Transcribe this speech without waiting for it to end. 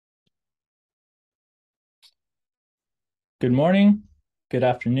Good morning, good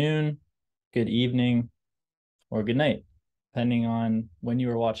afternoon, good evening, or good night, depending on when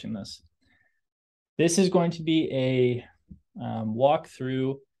you are watching this. This is going to be a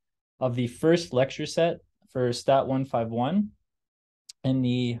walkthrough of the first lecture set for Stat 151 in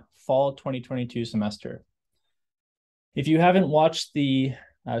the fall 2022 semester. If you haven't watched the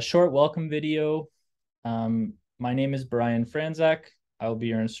short welcome video, my name is Brian Franzak. I will be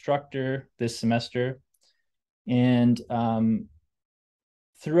your instructor this semester. And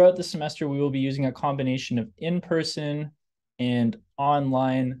throughout the semester, we will be using a combination of in-person and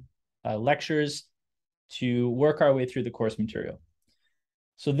online lectures to work our way through the course material.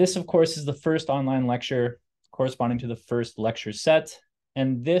 So this, of course, is the first online lecture corresponding to the first lecture set.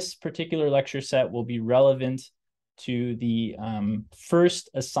 And this particular lecture set will be relevant to the first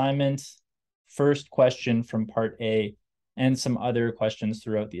assignment, first question from part A, and some other questions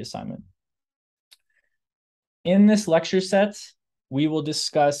throughout the assignment. In this lecture set, we will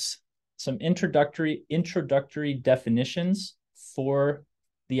discuss some introductory definitions for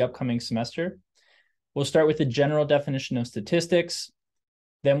the upcoming semester. We'll start with a general definition of statistics.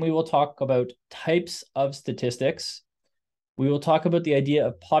 Then we will talk about types of statistics. We will talk about the idea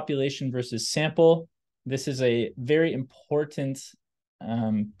of population versus sample. This is a very important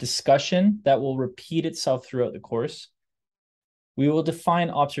discussion that will repeat itself throughout the course. We will define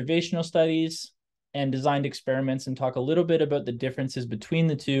observational studies and designed experiments and talk a little bit about the differences between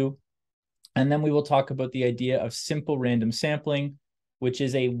the two. And then we will talk about the idea of simple random sampling, which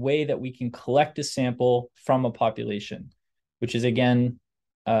is a way that we can collect a sample from a population, which is, again,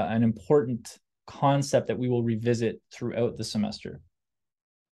 an important concept that we will revisit throughout the semester.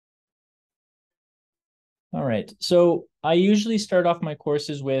 All right, so I usually start off my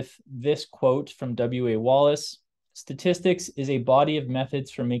courses with this quote from W.A. Wallace: "Statistics is a body of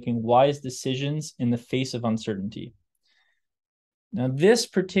methods for making wise decisions in the face of uncertainty." Now, this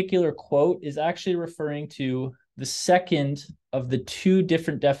particular quote is actually referring to the second of the two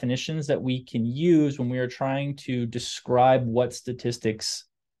different definitions that we can use when we are trying to describe what statistics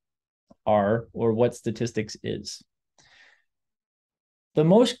are or what statistics is. The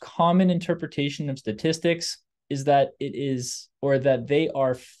most common interpretation of statistics is that it is, or that they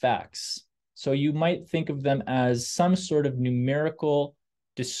are, facts. So you might think of them as some sort of numerical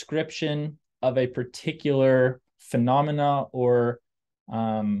description of a particular phenomena or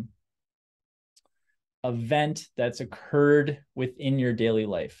event that's occurred within your daily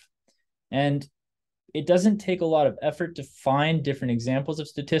life. And it doesn't take a lot of effort to find different examples of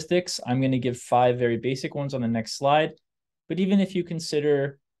statistics. I'm going to give 5 very basic ones on the next slide. But even if you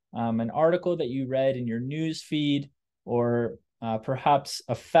consider an article that you read in your news feed, or perhaps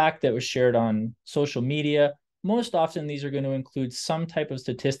a fact that was shared on social media, most often these are going to include some type of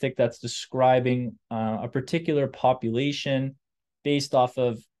statistic that's describing a particular population based off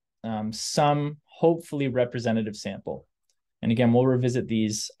of some hopefully representative sample. And again, we'll revisit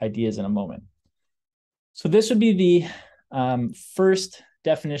these ideas in a moment. So this would be the first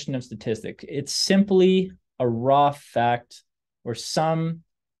definition of statistic. It's simply a raw fact or some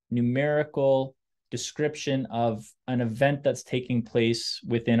numerical description of an event that's taking place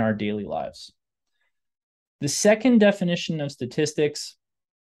within our daily lives. The second definition of statistics,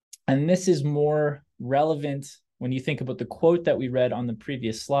 and this is more relevant when you think about the quote that we read on the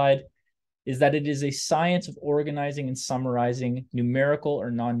previous slide, is that it is a science of organizing and summarizing numerical or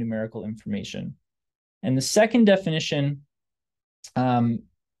non-numerical information. And the second definition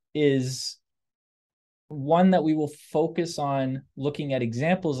is one that we will focus on looking at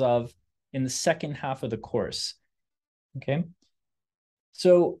examples of in the second half of the course. Okay,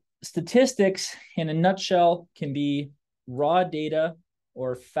 so statistics in a nutshell can be raw data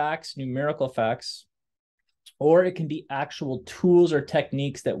or facts, numerical facts, or it can be actual tools or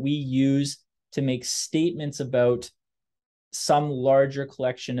techniques that we use to make statements about some larger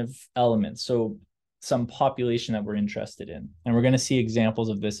collection of elements. So some population that we're interested in. And we're going to see examples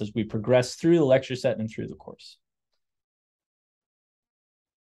of this as we progress through the lecture set and through the course.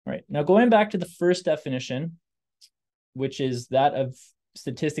 All right, now going back to the first definition, which is that of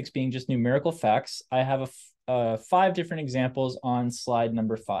statistics being just numerical facts, I have 5 different examples on slide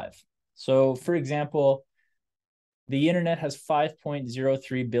number 5. So for example, the internet has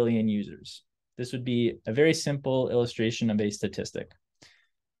 5.03 billion users. This would be a very simple illustration of a statistic.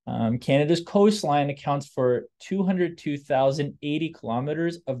 Canada's coastline accounts for 202,080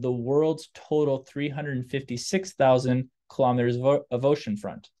 kilometers of the world's total 356,000 kilometers of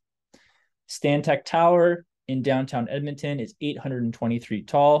oceanfront. Stantec Tower in downtown Edmonton is 823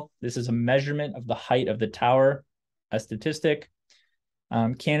 tall. This is a measurement of the height of the tower, a statistic.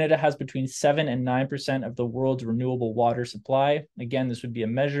 Canada has between 7 and 9% of the world's renewable water supply. Again, this would be a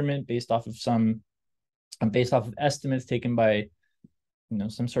measurement based off of estimates taken by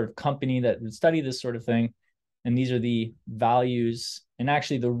some sort of company that would study this sort of thing. And these are the values and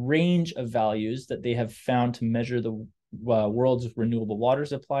actually the range of values that they have found to measure the world's renewable water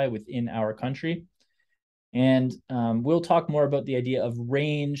supply within our country. And we'll talk more about the idea of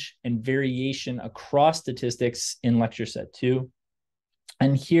range and variation across statistics in lecture set 2.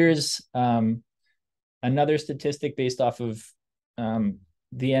 And here's another statistic based off of the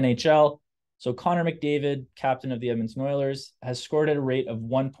NHL. So Connor McDavid, captain of the Edmonton Oilers, has scored at a rate of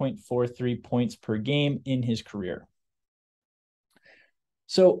 1.43 points per game in his career.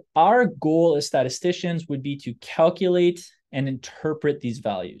 So our goal as statisticians would be to calculate and interpret these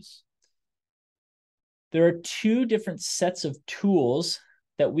values. There are 2 different sets of tools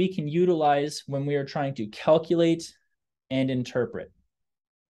that we can utilize when we are trying to calculate and interpret.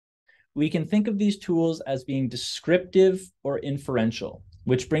 We can think of these tools as being descriptive or inferential,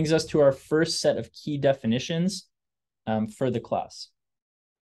 which brings us to our first set of key definitions for the class.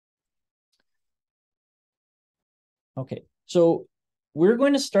 Okay, so we're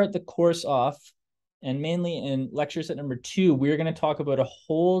going to start the course off, and mainly in lecture set number 2, we're going to talk about a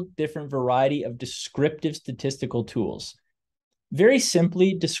whole different variety of descriptive statistical tools. Very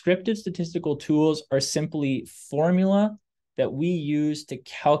simply, descriptive statistical tools are simply formula that we use to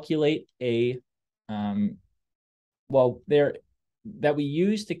calculate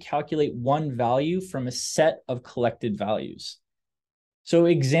one value from a set of collected values. So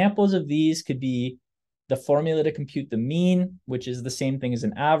examples of these could be the formula to compute the mean, which is the same thing as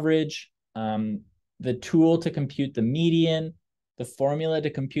an average, the tool to compute the median, the formula to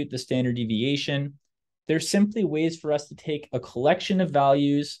compute the standard deviation. They're simply ways for us to take a collection of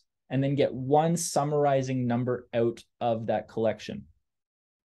values and then get one summarizing number out of that collection.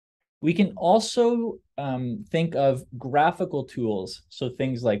 We can also think of graphical tools, so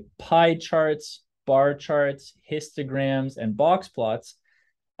things like pie charts, bar charts, histograms, and box plots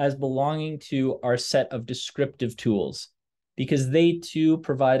as belonging to our set of descriptive tools, because they too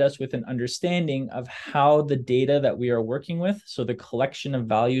provide us with an understanding of how the data that we are working with, so the collection of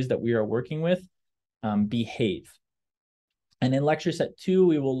values that we are working with, behave. And in lecture set 2,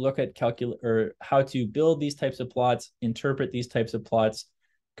 we will look at how to build these types of plots, interpret these types of plots,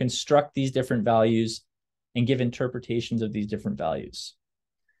 construct these different values, and give interpretations of these different values.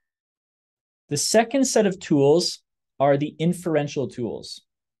 The second set of tools are the inferential tools.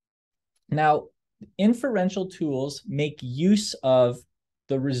 Now, inferential tools make use of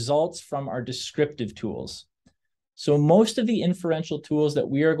the results from our descriptive tools. So most of the inferential tools that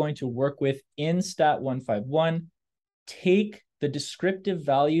we are going to work with in Stat 151 take the descriptive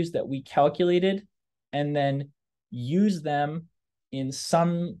values that we calculated and then use them in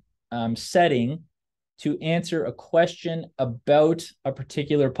some setting to answer a question about a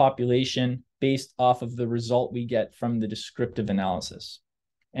particular population based off of the result we get from the descriptive analysis.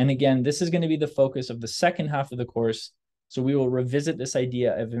 And again, this is going to be the focus of the second half of the course, so we will revisit this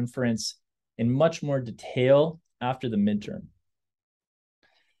idea of inference in much more detail after the midterm.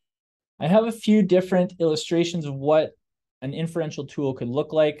 I have a few different illustrations of what an inferential tool could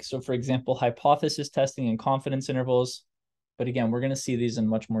look like. So for example, hypothesis testing and confidence intervals. But again, we're going to see these in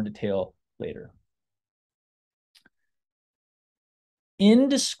much more detail later. In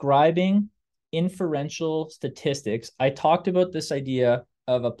describing inferential statistics, I talked about this idea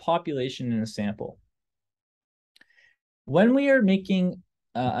of a population in a sample. When we are making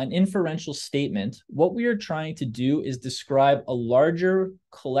an inferential statement, what we are trying to do is describe a larger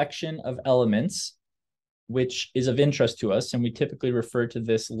collection of elements, which is of interest to us, and we typically refer to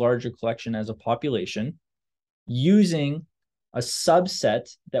this larger collection as a population, using a subset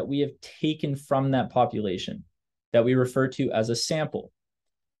that we have taken from that population that we refer to as a sample.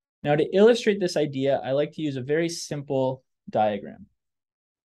 Now, to illustrate this idea, I like to use a very simple diagram.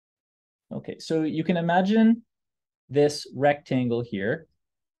 Okay, so you can imagine this rectangle here.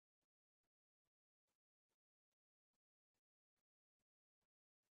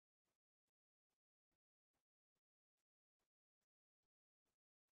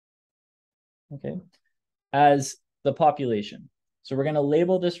 Okay, as the population. So we're going to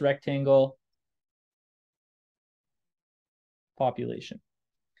label this rectangle population.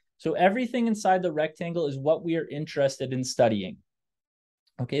 So everything inside the rectangle is what we are interested in studying.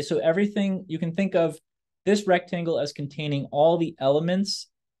 Okay, so everything, you can think of this rectangle as containing all the elements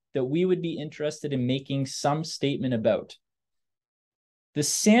that we would be interested in making some statement about. The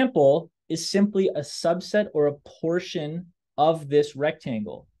sample is simply a subset or a portion of this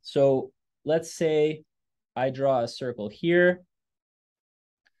rectangle. So let's say I draw a circle here,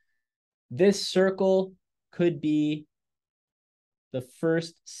 This circle could be the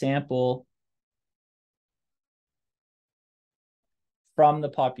first sample from the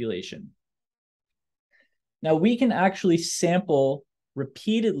population. Now we can actually sample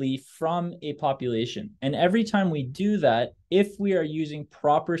repeatedly from a population. And every time we do that, if we are using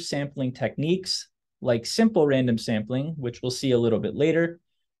proper sampling techniques, like simple random sampling, which we'll see a little bit later,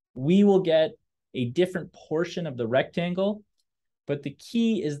 we will get a different portion of the rectangle. But the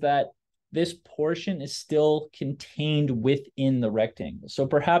key is that this portion is still contained within the rectangle. So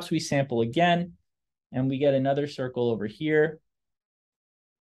perhaps we sample again and we get another circle over here.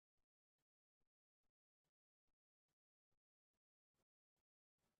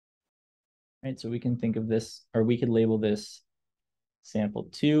 Right, so we can think of this, or we could label this sample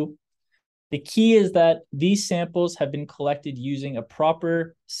 2. The key is that these samples have been collected using a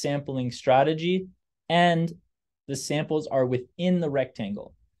proper sampling strategy, and the samples are within the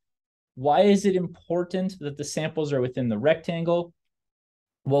rectangle. Why is it important that the samples are within the rectangle?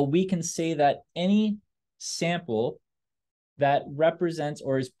 Well, we can say that any sample that represents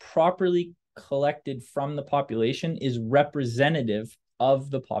or is properly collected from the population is representative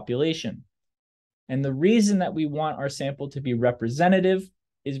of the population. And the reason that we want our sample to be representative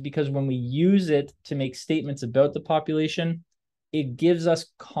is because when we use it to make statements about the population, it gives us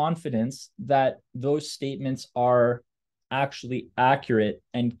confidence that those statements are actually accurate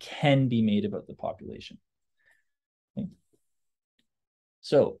and can be made about the population. Okay.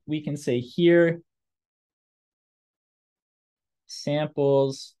 So we can say here,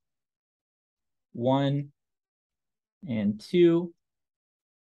 samples 1 and 2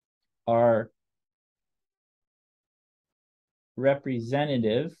 are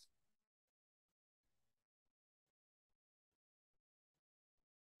representative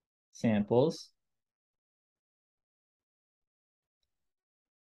samples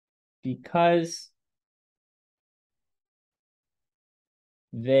because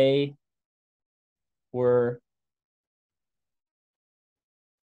they were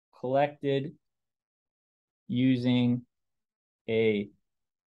collected using a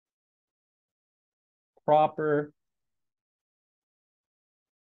proper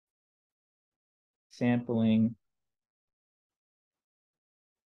sampling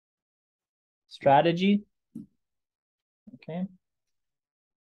strategy. Okay.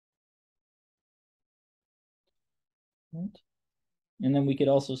 Right. And then we could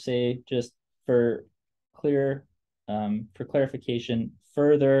also say, just for clarification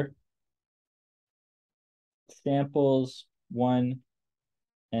further, samples 1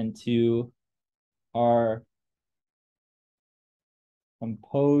 and 2 are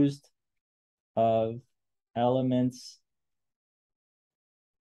composed of elements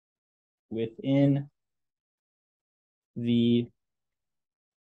within the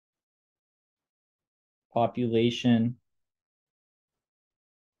population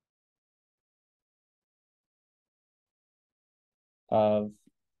of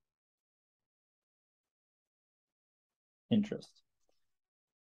interest.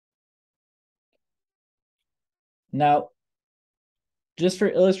 Now, just for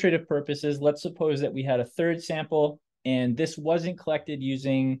illustrative purposes, let's suppose that we had a third sample and this wasn't collected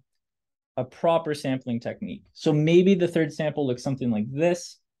using a proper sampling technique. So maybe the third sample looks something like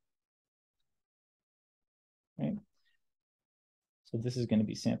this. Right? So this is going to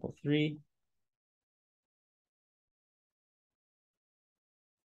be sample 3.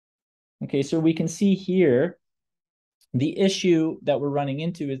 Okay, so we can see here, the issue that we're running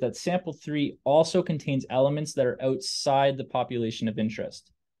into is that sample 3 also contains elements that are outside the population of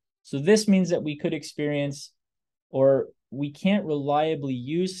interest. So this means that we could experience, or we can't reliably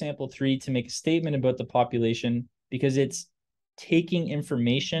use sample 3 to make a statement about the population because it's taking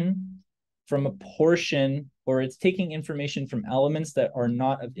information from a portion, or it's taking information from elements that are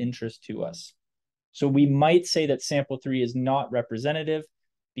not of interest to us. So we might say that sample 3 is not representative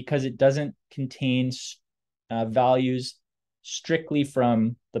because it doesn't contain values strictly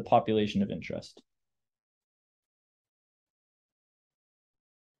from the population of interest.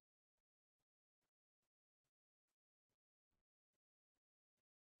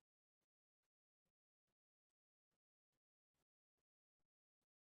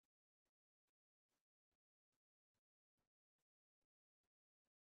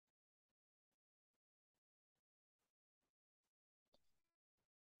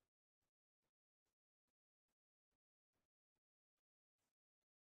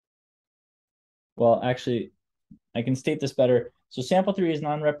 Well, actually, I can state this better. So sample 3 is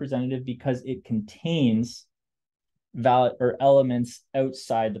non-representative because it contains valid or elements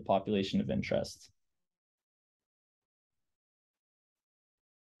outside the population of interest.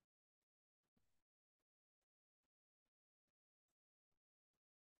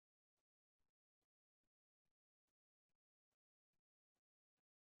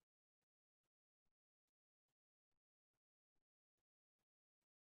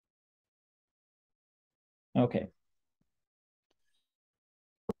 Okay.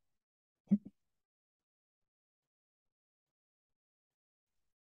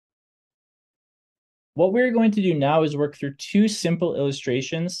 What we're going to do now is work through two simple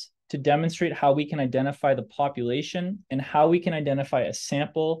illustrations to demonstrate how we can identify the population and how we can identify a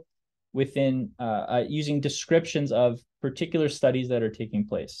sample within using descriptions of particular studies that are taking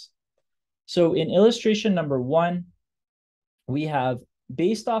place. So in illustration number 1, we have,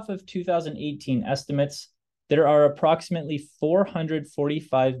 based off of 2018 estimates, there are approximately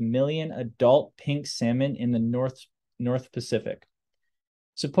 445 million adult pink salmon in the North Pacific.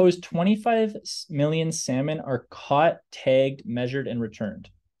 Suppose 25 million salmon are caught, tagged, measured, and returned.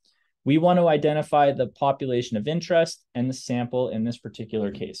 We want to identify the population of interest and the sample in this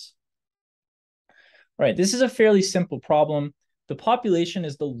particular case. All right, this is a fairly simple problem. The population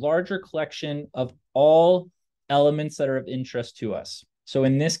is the larger collection of all elements that are of interest to us. So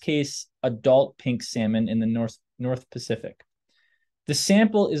in this case, adult pink salmon in the North Pacific. The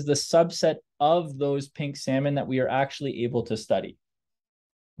sample is the subset of those pink salmon that we are actually able to study.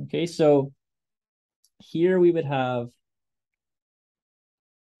 Okay, so here we would have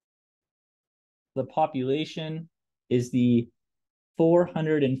the population is the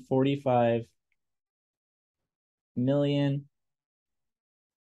 445 million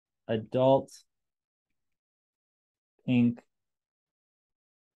adult pink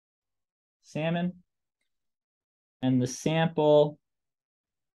salmon. And the sample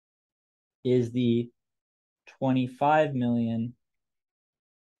is the 25 million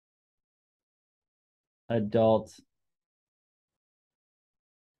adult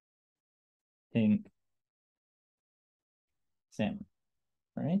pink salmon.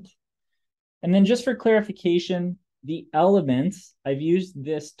 All right. And then just for clarification, the elements, I've used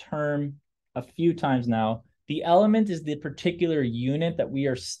this term a few times now. The element is the particular unit that we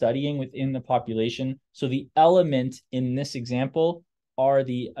are studying within the population. So the element in this example are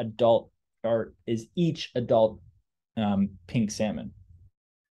the adult, or is each adult pink salmon.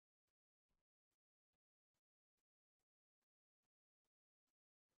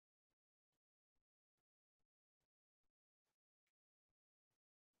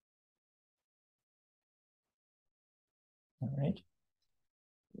 All right.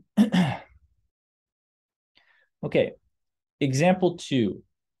 Okay, example 2.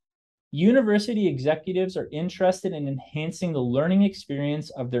 University executives are interested in enhancing the learning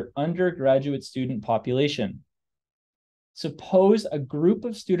experience of their undergraduate student population. Suppose a group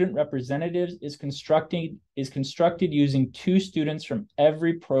of student representatives is constructed using 2 students from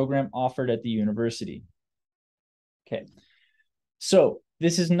every program offered at the university. Okay, so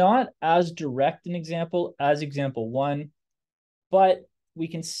this is not as direct an example as example 1, but we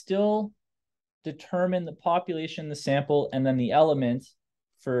can still determine the population, the sample, and then the element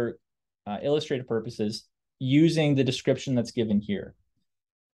for illustrative purposes using the description that's given here.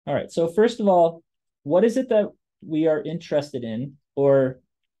 All right, so first of all, what is it that we are interested in, or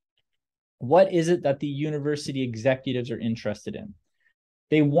what is it that the university executives are interested in?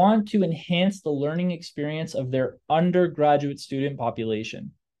 They want to enhance the learning experience of their undergraduate student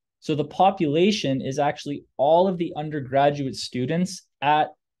population. So the population is actually all of the undergraduate students at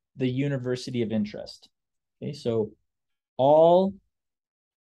the university of interest. Okay, so all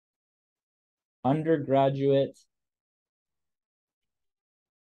undergraduate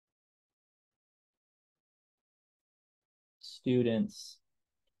students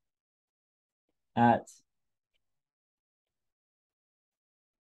at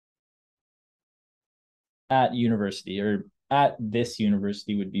university, or at this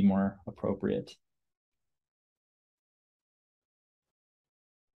university would be more appropriate.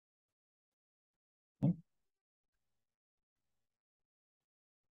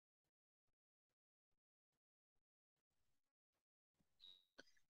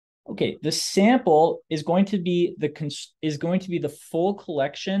 Okay, the sample is going to be the full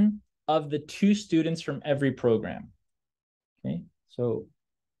collection of the 2 students from every program. Okay, so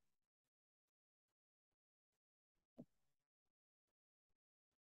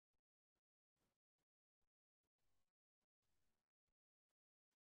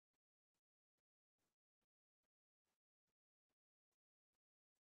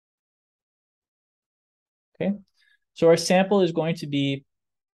okay, so our sample is going to be,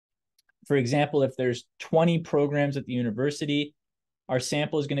 for example, if there's 20 programs at the university, our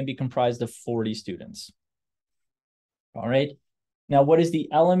sample is going to be comprised of 40 students. All right. Now, what is the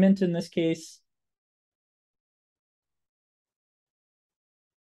element in this case?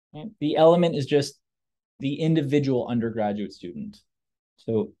 The element is just the individual undergraduate student.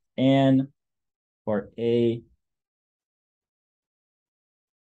 So N for A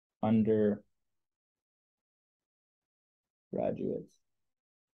undergraduate graduate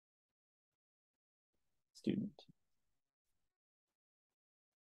student.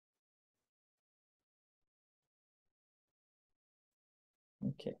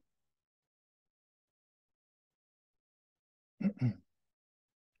 Okay.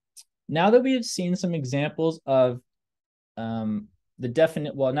 Now that we have seen some examples of now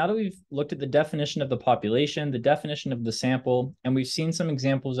that we've looked at the definition of the population, the definition of the sample, and we've seen some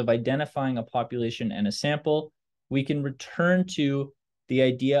examples of identifying a population and a sample, we can return to the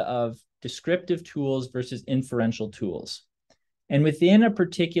idea of descriptive tools versus inferential tools. And within a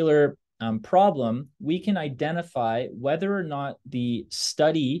particular problem, we can identify whether or not the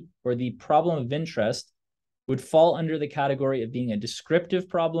study or the problem of interest would fall under the category of being a descriptive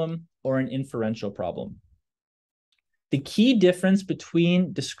problem or an inferential problem. The key difference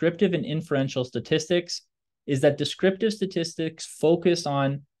between descriptive and inferential statistics is that descriptive statistics focus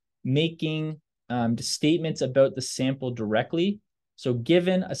on making statements about the sample directly. So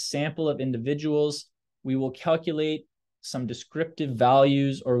given a sample of individuals, we will calculate some descriptive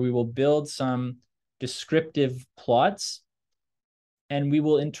values, or we will build some descriptive plots, and we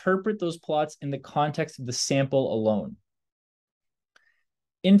will interpret those plots in the context of the sample alone.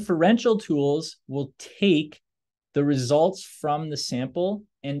 Inferential tools will take the results from the sample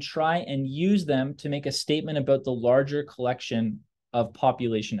and try and use them to make a statement about the larger collection of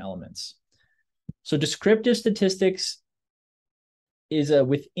population elements. So descriptive statistics is a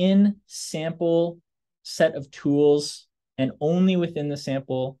within sample set of tools, and only within the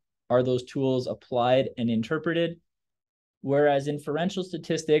sample are those tools applied and interpreted, whereas inferential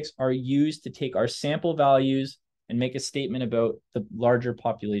statistics are used to take our sample values and make a statement about the larger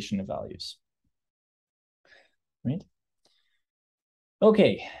population of values. Right?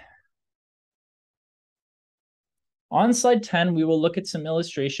 Okay. On slide 10, we will look at some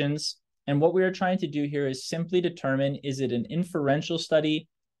illustrations. And what we are trying to do here is simply determine, is it an inferential study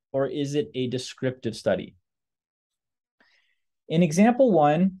or is it a descriptive study? In example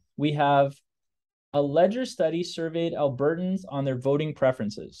 1, we have a ledger study surveyed Albertans on their voting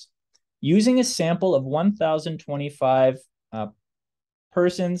preferences. Using a sample of 1,025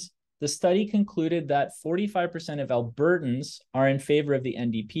 persons, the study concluded that 45% of Albertans are in favor of the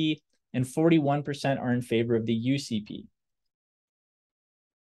NDP and 41% are in favor of the UCP.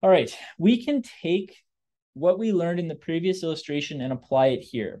 All right, we can take what we learned in the previous illustration and apply it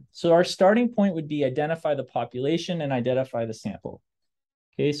here. So our starting point would be identify the population and identify the sample.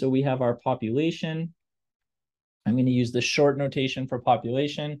 Okay, so we have our population. I'm going to use the short notation for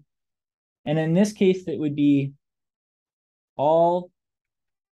population. And in this case, it would be all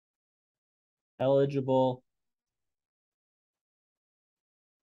eligible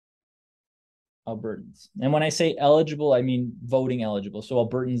Albertans. And when I say eligible, I mean voting eligible. So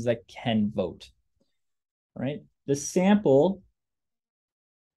Albertans that can vote. All right. The sample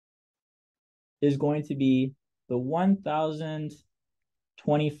is going to be the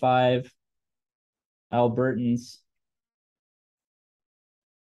 1,025 Albertans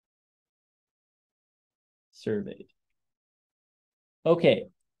surveyed. Okay,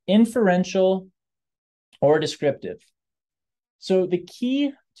 inferential or descriptive. So the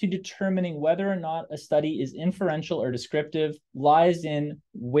key to determining whether or not a study is inferential or descriptive lies in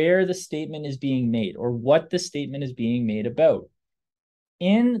where the statement is being made or what the statement is being made about.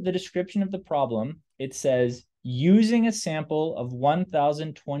 In the description of the problem, it says, using a sample of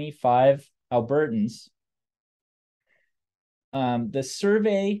 1,025 Albertans, the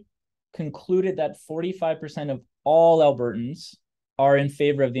survey concluded that 45% of all Albertans are in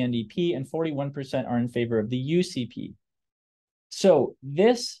favor of the NDP and 41% are in favor of the UCP. So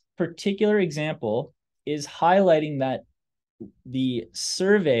this particular example is highlighting that the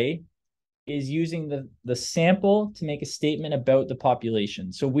survey is using the sample to make a statement about the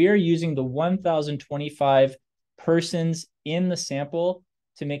population. So we are using the 1,025 persons in the sample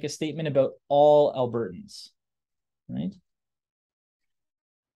to make a statement about all Albertans, right?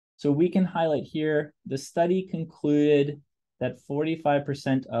 So we can highlight here, the study concluded that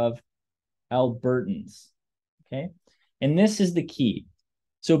 45% of Albertans, okay? And this is the key.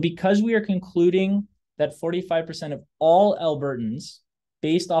 So because we are concluding that 45% of all Albertans,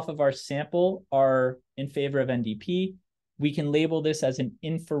 based off of our sample, are in favor of NDP, we can label this as an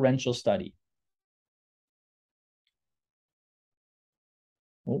inferential study.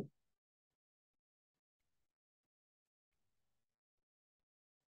 Oh.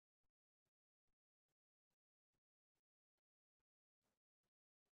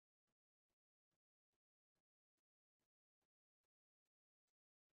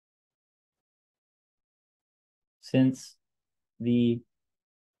 Since the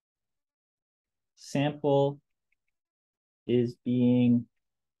sample is being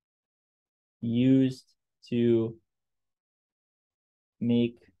used to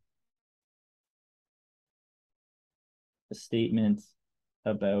make a statement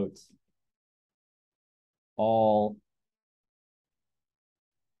about all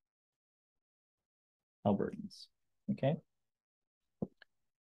Albertans. Okay.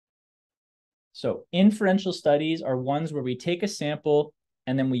 So inferential studies are ones where we take a sample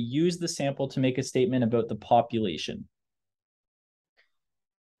and then we use the sample to make a statement about the population.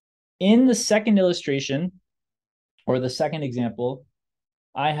 In the second illustration, or the second example,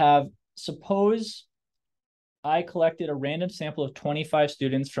 I have, suppose I collected a random sample of 25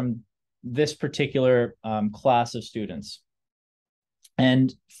 students from this particular class of students.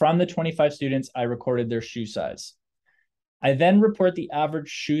 And from the 25 students, I recorded their shoe size. I then report the average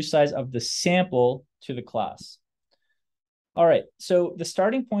shoe size of the sample to the class. All right, so the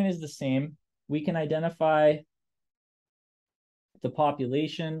starting point is the same. We can identify the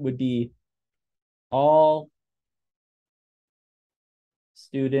population would be all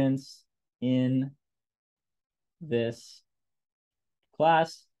students in this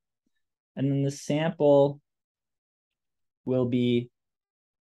class. And then the sample will be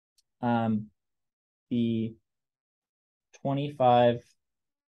the 25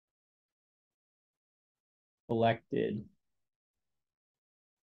 collected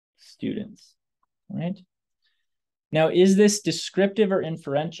students, right? Now, is this descriptive or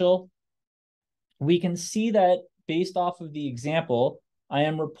inferential? We can see that based off of the example, I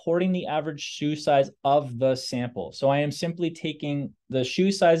am reporting the average shoe size of the sample. So I am simply taking the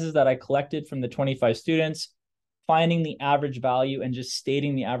shoe sizes that I collected from the 25 students, finding the average value and just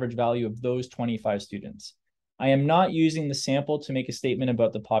stating the average value of those 25 students. I am not using the sample to make a statement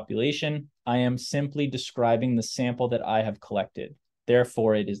about the population. I am simply describing the sample that I have collected.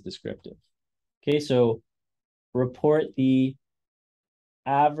 Therefore, it is descriptive. Okay, so report the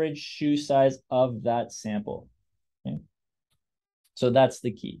average shoe size of that sample. Okay, so that's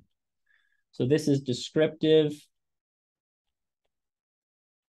the key. So this is descriptive.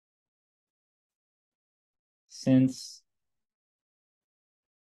 Since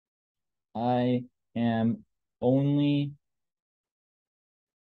I am only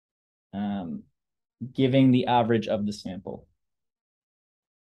giving the average of the sample.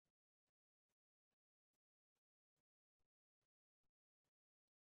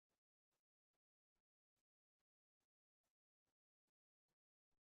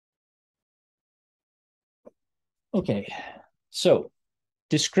 Okay, so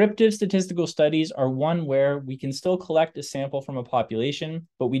descriptive statistical studies are one where we can still collect a sample from a population,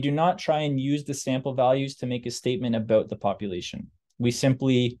 but we do not try and use the sample values to make a statement about the population. We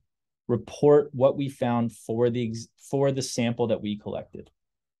simply report what we found for the sample that we collected.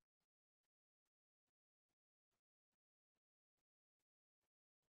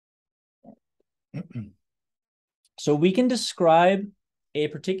 So we can describe a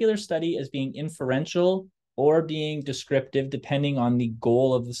particular study as being inferential or being descriptive, depending on the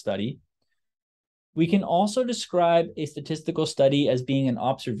goal of the study. We can also describe a statistical study as being an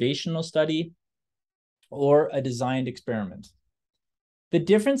observational study or a designed experiment. The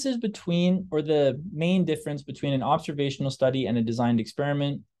differences between, or the main difference between an observational study and a designed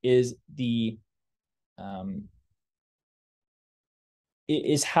experiment is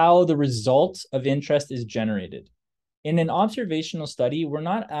how the result of interest is generated. In an observational study, we're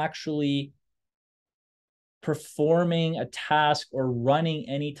not actually performing a task or running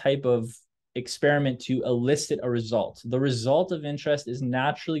any type of experiment to elicit a result. The result of interest is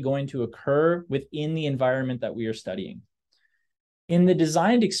naturally going to occur within the environment that we are studying. In the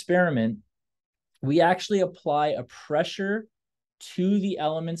designed experiment, we actually apply a pressure to the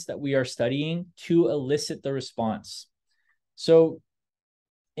elements that we are studying to elicit the response. So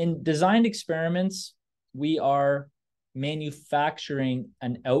in designed experiments, we are manufacturing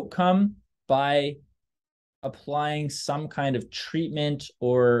an outcome by applying some kind of treatment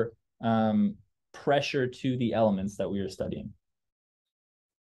or pressure to the elements that we are studying,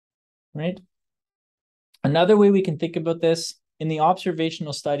 right? Another way we can think about this, in the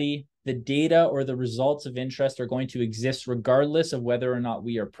observational study, the data or the results of interest are going to exist regardless of whether or not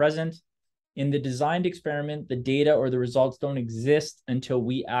we are present. In the designed experiment, the data or the results don't exist until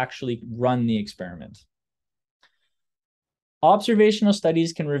we actually run the experiment. Observational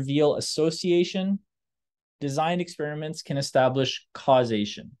studies can reveal association. Designed experiments can establish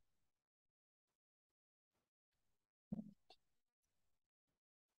causation.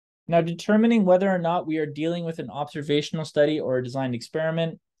 Now, determining whether or not we are dealing with an observational study or a designed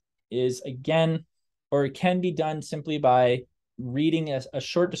experiment is, again, or it can be done simply by reading a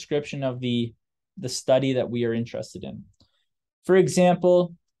short description of the study that we are interested in. For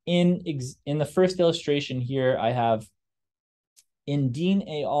example, in the first illustration here, I have in Dean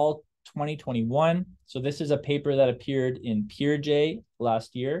et al. 2021. So this is a paper that appeared in PeerJ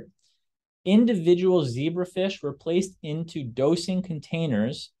last year. Individual zebrafish were placed into dosing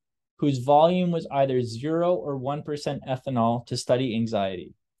containers whose volume was either 0 or 1% ethanol to study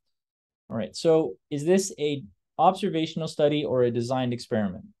anxiety. All right, so is this an observational study or a designed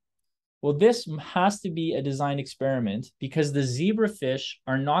experiment? Well, this has to be a designed experiment because the zebrafish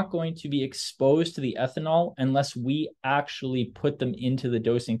are not going to be exposed to the ethanol unless we actually put them into the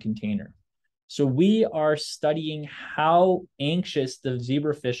dosing container. So we are studying how anxious the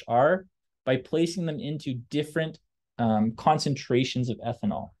zebrafish are by placing them into different concentrations of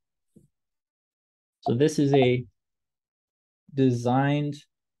ethanol. So this is a designed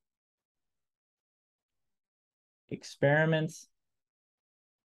experiment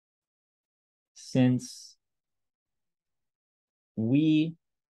since we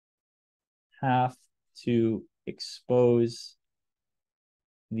have to expose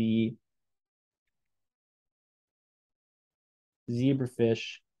the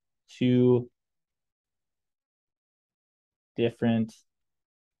zebrafish to different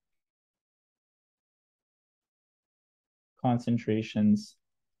concentrations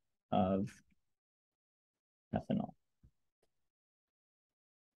of ethanol.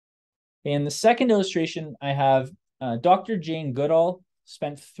 In the second illustration, I have Dr. Jane Goodall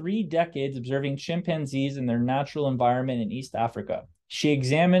spent 3 decades observing chimpanzees in their natural environment in East Africa. She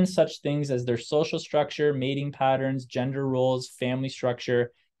examined such things as their social structure, mating patterns, gender roles, family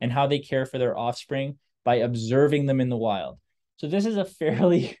structure, and how they care for their offspring by observing them in the wild. So this is a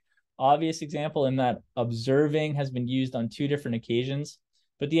fairly obvious example in that observing has been used on 2 different occasions.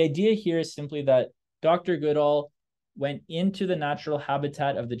 But the idea here is simply that Dr. Goodall went into the natural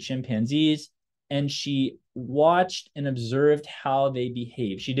habitat of the chimpanzees and she watched and observed how they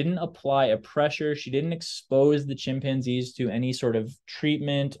behave. She didn't apply a pressure. She didn't expose the chimpanzees to any sort of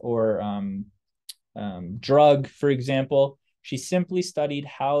treatment or drug, for example. She simply studied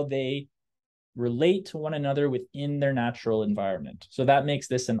how they relate to one another within their natural environment. So that makes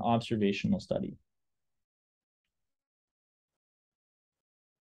this an observational study.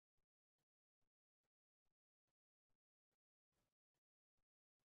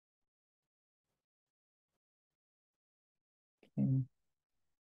 Okay.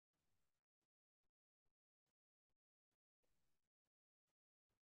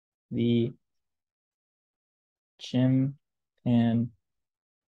 The chimpanzees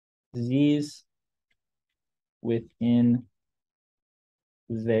within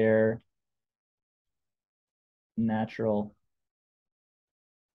their natural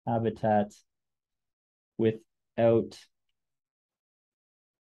habitat without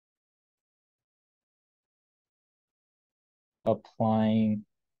applying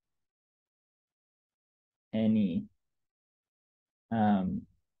any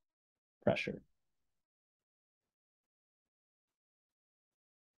pressure.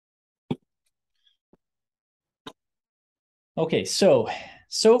 Okay, so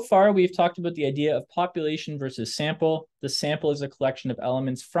far we've talked about the idea of population versus sample. The sample is a collection of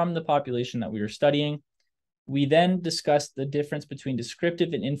elements from the population that we were studying. We then discussed the difference between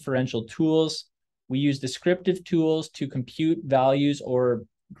descriptive and inferential tools. We use descriptive tools to compute values or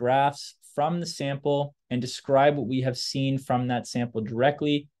graphs from the sample and describe what we have seen from that sample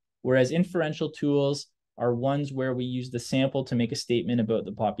directly, whereas inferential tools are ones where we use the sample to make a statement about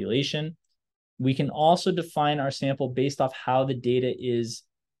the population. We can also define our sample based off how the data is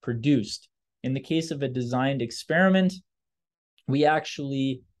produced. In the case of a designed experiment, we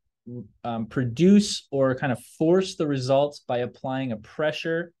actually produce or kind of force the results by applying a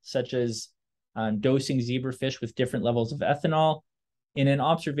pressure, such as dosing zebrafish with different levels of ethanol. In an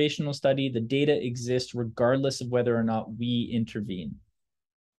observational study, the data exists regardless of whether or not we intervene.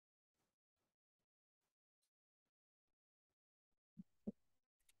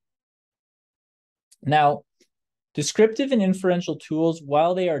 Now, descriptive and inferential tools,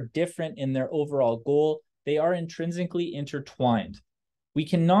 while they are different in their overall goal, they are intrinsically intertwined. We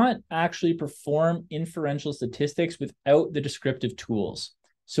cannot actually perform inferential statistics without the descriptive tools.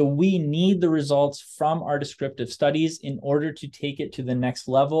 So we need the results from our descriptive studies in order to take it to the next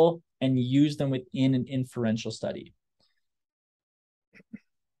level and use them within an inferential study.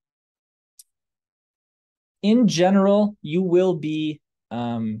 In general, you will be,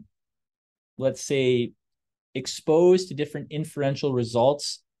 let's say, exposed to different inferential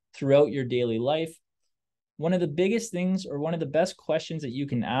results throughout your daily life. One of the biggest things or one of the best questions that you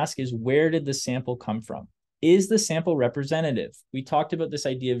can ask is, where did the sample come from? Is the sample representative? We talked about this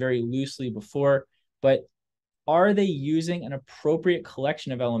idea very loosely before, but are they using an appropriate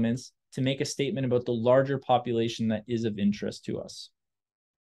collection of elements to make a statement about the larger population that is of interest to us?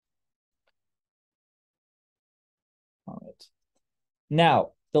 All right.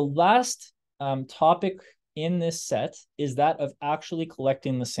 Now, the last topic in this set is that of actually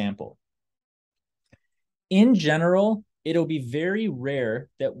collecting the sample. In general, it'll be very rare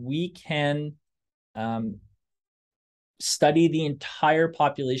that we can study the entire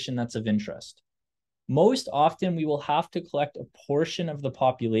population that's of interest. Most often, we will have to collect a portion of the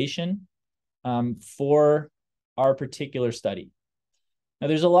population for our particular study. Now,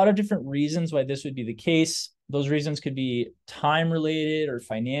 there's a lot of different reasons why this would be the case. Those reasons could be time related or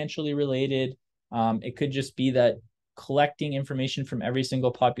financially related. It could just be that collecting information from every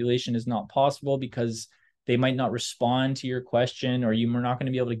single population is not possible because they might not respond to your question, or you're not going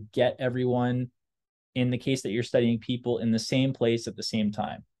to be able to get everyone in the case that you're studying people in the same place at the same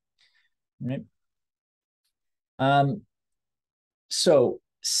time. Right? So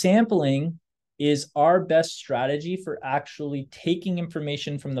sampling is our best strategy for actually taking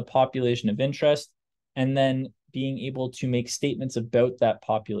information from the population of interest and then being able to make statements about that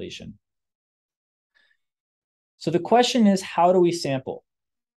population. So the question is, how do we sample?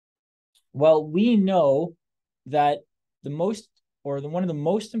 Well, we know that one of the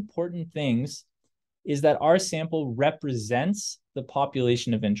most important things is that our sample represents the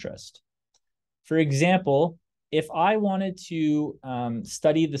population of interest. For example, if I wanted to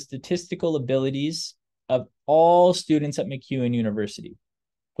study the statistical abilities of all students at MacEwan University,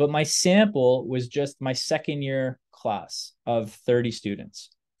 but my sample was just my second year class of 30 students,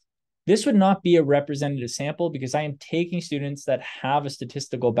 this would not be a representative sample because I am taking students that have a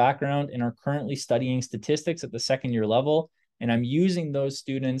statistical background and are currently studying statistics at the second year level, and I'm using those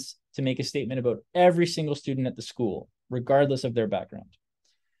students to make a statement about every single student at the school, regardless of their background.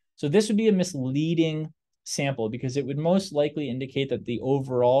 So this would be a misleading sample because it would most likely indicate that the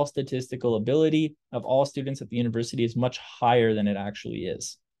overall statistical ability of all students at the university is much higher than it actually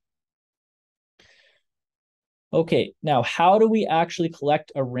is. Okay, now how do we actually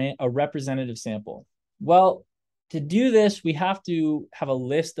collect a representative sample? Well, to do this, we have to have a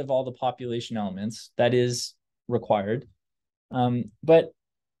list of all the population elements that is required. But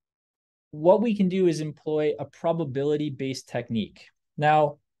what we can do is employ a probability-based technique.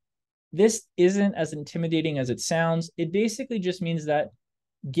 Now, this isn't as intimidating as it sounds. It basically just means that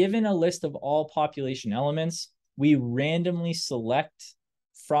given a list of all population elements, we randomly select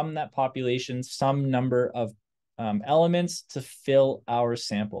from that population some number of elements to fill our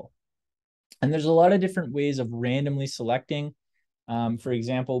sample. And there's a lot of different ways of randomly selecting. For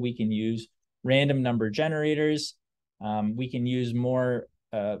example, we can use random number generators. We can use more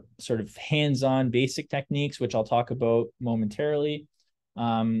sort of hands-on basic techniques, which I'll talk about momentarily.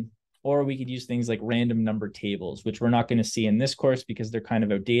 Or we could use things like random number tables, which we're not going to see in this course because they're kind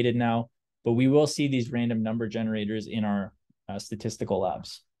of outdated now, but we will see these random number generators in our statistical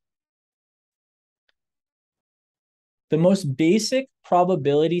labs. The most basic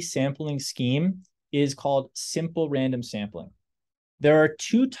probability sampling scheme is called simple random sampling. There are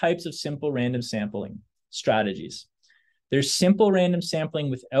two types of simple random sampling strategies. There's simple random sampling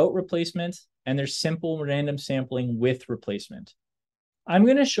without replacement, and there's simple random sampling with replacement. I'm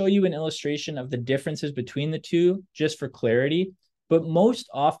going to show you an illustration of the differences between the two just for clarity, but most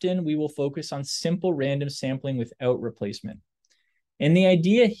often we will focus on simple random sampling without replacement. And the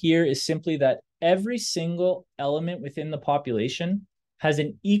idea here is simply that every single element within the population has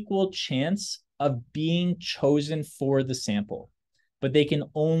an equal chance of being chosen for the sample, but they can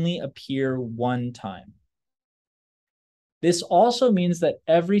only appear one time. This also means that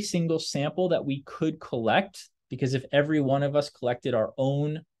every single sample that we could collect, because if every one of us collected our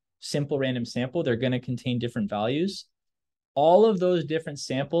own simple random sample, they're going to contain different values. All of those different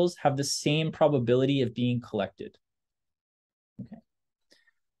samples have the same probability of being collected. Okay.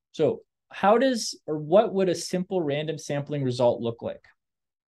 So what would a simple random sampling result look like?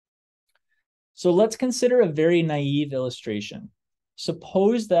 So let's consider a very naive illustration.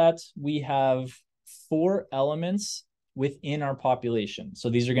 Suppose that we have 4 elements within our population. So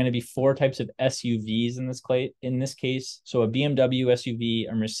these are going to be 4 types of SUVs in this case. So a BMW SUV,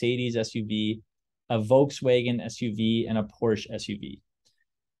 a Mercedes SUV, a Volkswagen SUV, and a Porsche SUV.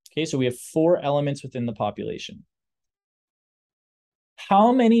 Okay, so we have 4 elements within the population.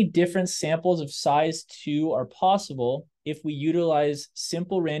 How many different samples of size 2 are possible if we utilize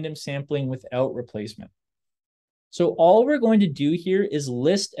simple random sampling without replacement? So all we're going to do here is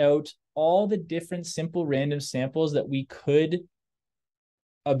list out all the different simple random samples that we could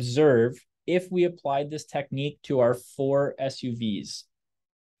observe if we applied this technique to our 4 SUVs.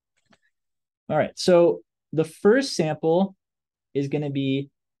 All right, so the first sample is going to be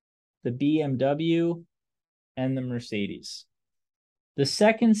the BMW and the Mercedes. The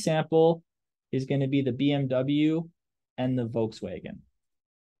second sample is going to be the BMW and the Volkswagen.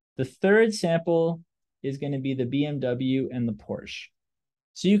 The third sample is going to be the BMW and the Porsche.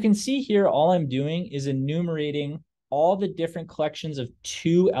 So you can see here, all I'm doing is enumerating all the different collections of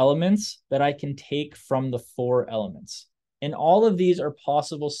 2 elements that I can take from the 4 elements. And all of these are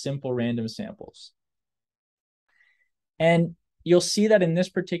possible simple random samples. And you'll see that in this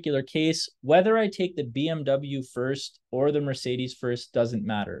particular case, whether I take the BMW first or the Mercedes first doesn't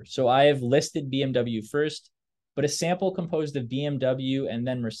matter. So I have listed BMW first, but a sample composed of BMW and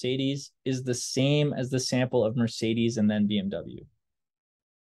then Mercedes is the same as the sample of Mercedes and then BMW.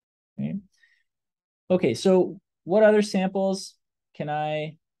 Okay, so what other samples can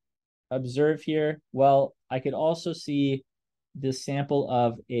I observe here? Well, I could also see this sample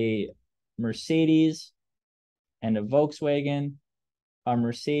of a Mercedes and a Volkswagen, a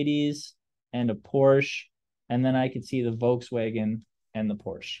Mercedes and a Porsche, and then I could see the Volkswagen and the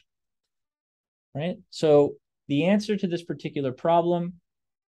Porsche. Right? So the answer to this particular problem,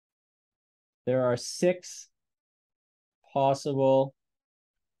 there are 6 possible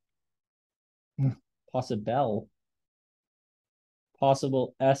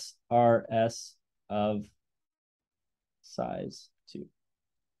SRS of size 2.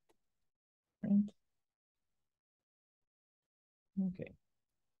 Right? Okay.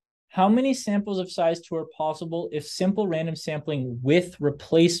 How many samples of size 2 are possible if simple random sampling with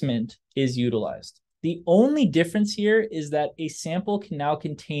replacement is utilized? The only difference here is that a sample can now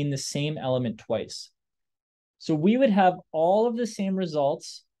contain the same element twice. So we would have all of the same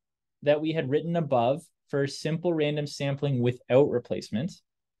results that we had written above for simple random sampling without replacement.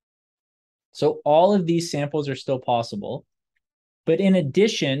 So all of these samples are still possible. But in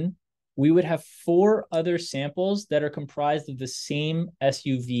addition, we would have 4 other samples that are comprised of the same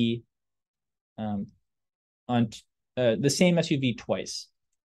SUV the same SUV twice,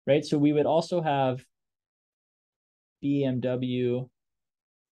 right? So we would also have BMW.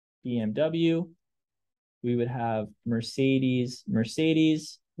 We would have Mercedes.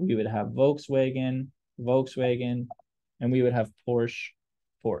 We would have Volkswagen, and we would have Porsche.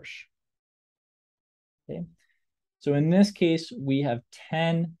 Okay. So in this case, we have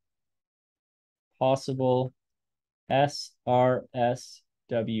 10 possible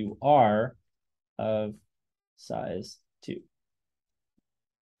SRSWR of size 2.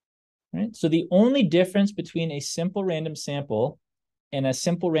 Right? So the only difference between a simple random sample and a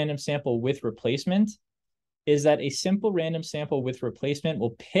simple random sample with replacement is that a simple random sample with replacement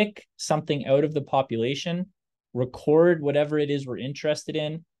will pick something out of the population, record whatever it is we're interested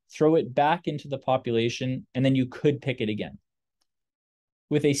in, throw it back into the population, and then you could pick it again.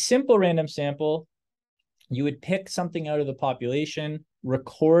 With a simple random sample, you would pick something out of the population,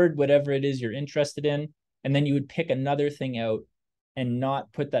 record whatever it is you're interested in, and then you would pick another thing out and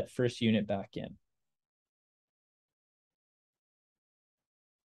not put that first unit back in.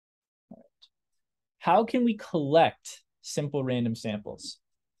 How can we collect simple random samples?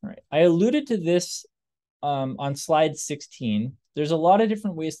 All right, I alluded to this on slide 16. There's a lot of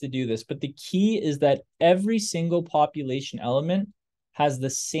different ways to do this, but the key is that every single population element has the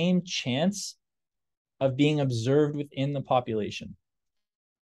same chance of being observed within the population.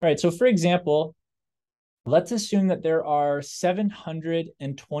 All right, so for example, let's assume that there are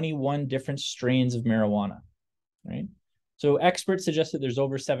 721 different strains of marijuana, right? So experts suggest that there's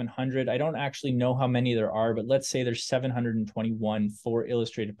over 700. I don't actually know how many there are, but let's say there's 721 for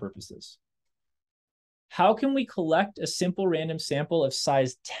illustrative purposes. How can we collect a simple random sample of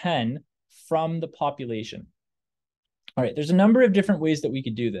size 10 from the population? All right, there's a number of different ways that we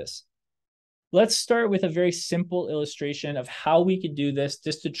could do this. Let's start with a very simple illustration of how we could do this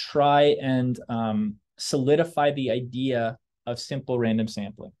just to try and solidify the idea of simple random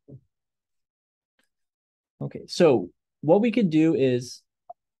sampling. Okay, so what we could do is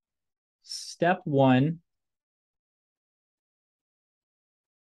step 1,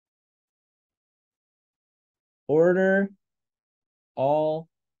 order all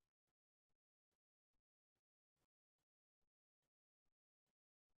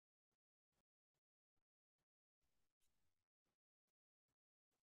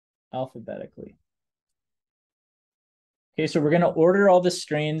alphabetically. Okay, so we're going to order all the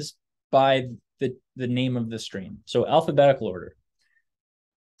strains by the name of the strain. So alphabetical order.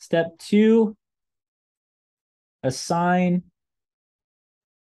 Step 2, assign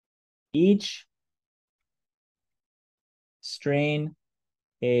each strain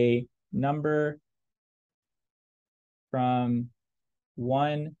a number from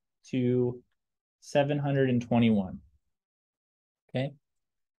 1 to 721. Okay.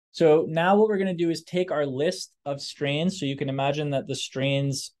 So now what we're going to do is take our list of strains. So you can imagine that the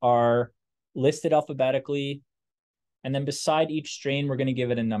strains are listed alphabetically. And then beside each strain, we're going to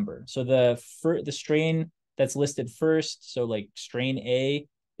give it a number. So the strain that's listed first, so like strain A,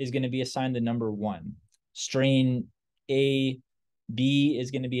 is going to be assigned the number 1. Strain A, B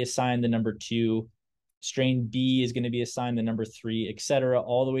is going to be assigned the number 2. Strain B is going to be assigned the number 3, etc.,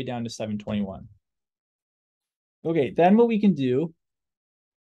 all the way down to 721. Okay, then what we can do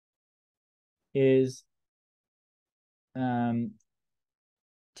is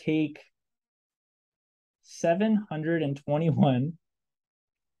take 721,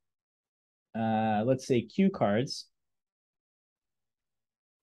 let's say cue cards,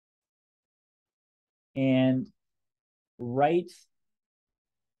 and write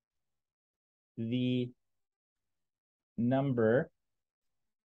the number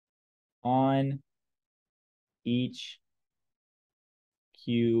on each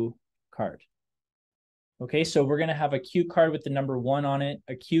cue card. Okay, so we're going to have a cue card with the number 1 on it,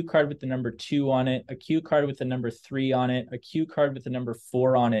 a cue card with the number 2 on it, a cue card with the number 3 on it, a cue card with the number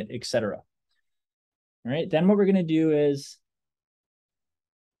 4 on it, etc. All right, then what we're going to do is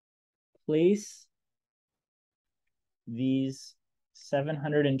place these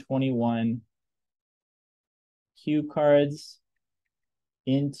 721 cue cards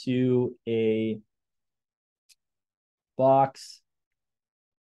into a box,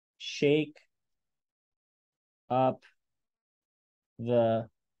 shake up the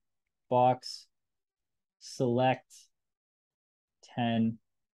box, select 10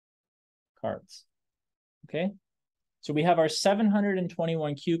 cards. Okay, so we have our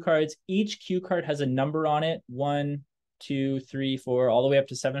 721 cue cards. Each cue card has a number on it, 1, 2, 3, 4, all the way up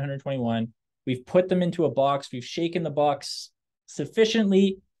to 721. We've put them into a box. We've shaken the box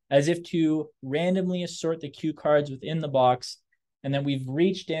sufficiently as if to randomly assort the cue cards within the box. And then we've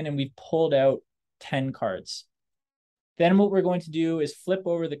reached in and we've pulled out 10 cards. Then what we're going to do is flip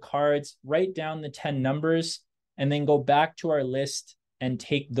over the cards, write down the 10 numbers, and then go back to our list and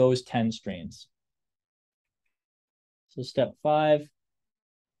take those 10 strains. So step 5,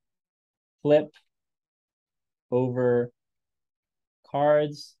 flip over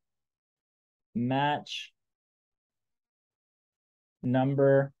cards, match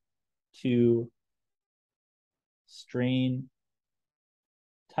number to strain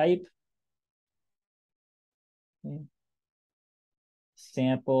type. Okay.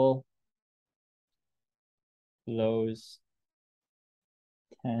 Sample those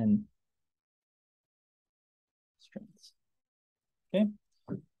 10 strains. Okay.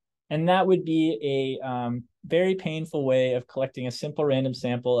 And that would be a very painful way of collecting a simple random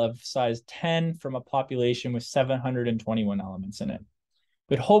sample of size 10 from a population with 721 elements in it.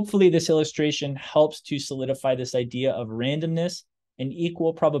 But hopefully this illustration helps to solidify this idea of randomness and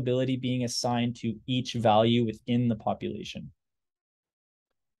equal probability being assigned to each value within the population.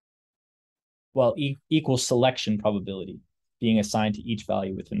 Well, equal selection probability being assigned to each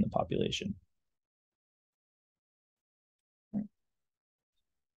value within the population.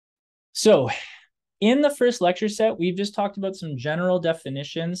 So in the first lecture set, we've just talked about some general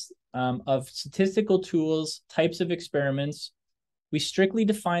definitions of statistical tools, types of experiments. We strictly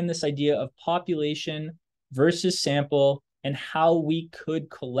define this idea of population versus sample and how we could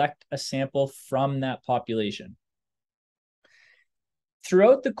collect a sample from that population.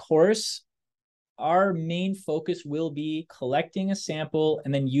 Throughout the course, our main focus will be collecting a sample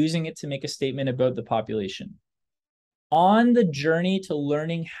and then using it to make a statement about the population. On the journey to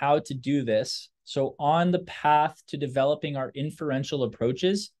learning how to do this, so on the path to developing our inferential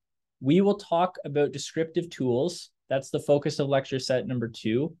approaches, we will talk about descriptive tools. That's the focus of lecture set number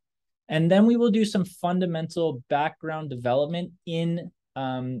 2. And then we will do some fundamental background development in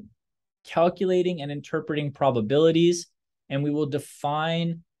calculating and interpreting probabilities. And we will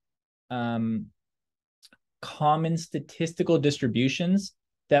define common statistical distributions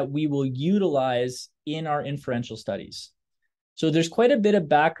that we will utilize in our inferential studies. So there's quite a bit of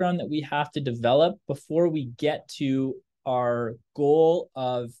background that we have to develop before we get to our goal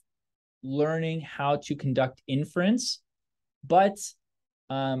of learning how to conduct inference. But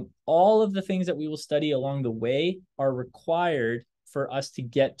all of the things that we will study along the way are required for us to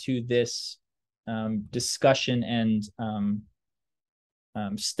get to this discussion and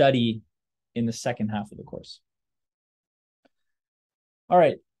study in the second half of the course. All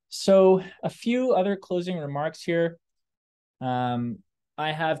right, so a few other closing remarks here. I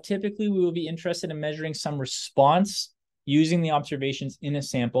have typically we will be interested in measuring some response using the observations in a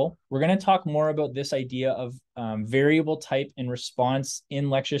sample. We're going to talk more about this idea of variable type and response in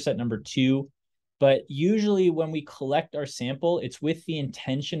lecture set number 2. But usually when we collect our sample, it's with the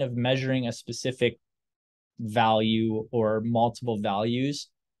intention of measuring a specific value or multiple values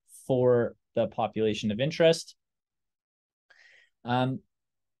for the population of interest. And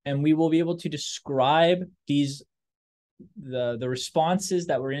we will be able to describe the responses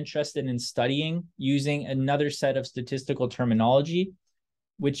that we're interested in studying using another set of statistical terminology,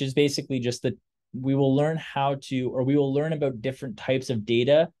 which is basically just that we will learn about different types of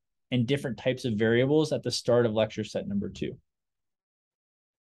data and different types of variables at the start of lecture set number 2.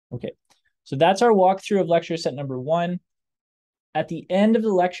 Okay, so that's our walkthrough of lecture set number 1. At the end of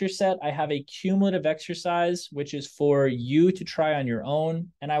the lecture set, I have a cumulative exercise, which is for you to try on your own.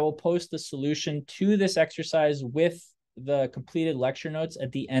 And I will post the solution to this exercise with the completed lecture notes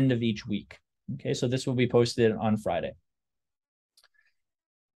at the end of each week. Okay, so this will be posted on Friday.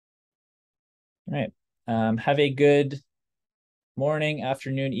 All right, have a good morning,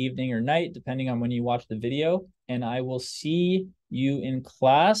 afternoon, evening, or night, depending on when you watch the video. And I will see you in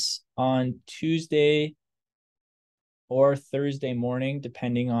class on Tuesday or Thursday morning,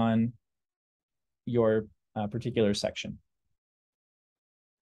 depending on your particular section.